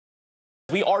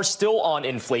We are still on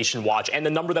inflation watch, and the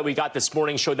number that we got this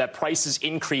morning showed that prices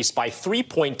increased by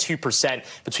 3.2%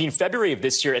 between February of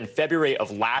this year and February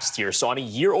of last year. So on a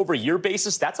year-over-year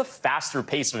basis, that's a faster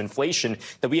pace of inflation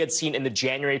that we had seen in the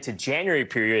January to January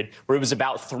period, where it was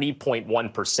about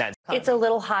 3.1%. It's a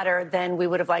little hotter than we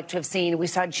would have liked to have seen. We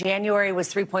saw January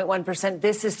was 3.1%.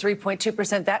 This is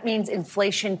 3.2%. That means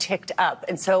inflation ticked up.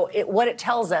 And so what it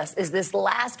tells us is this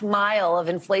last mile of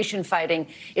inflation fighting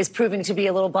is proving to be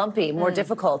a little bumpy, more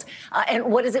difficult.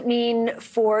 And what does it mean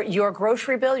for your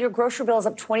grocery bill? Your grocery bill is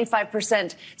up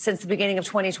 25% since the beginning of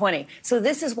 2020. So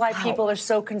this is why people are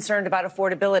so concerned about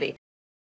affordability.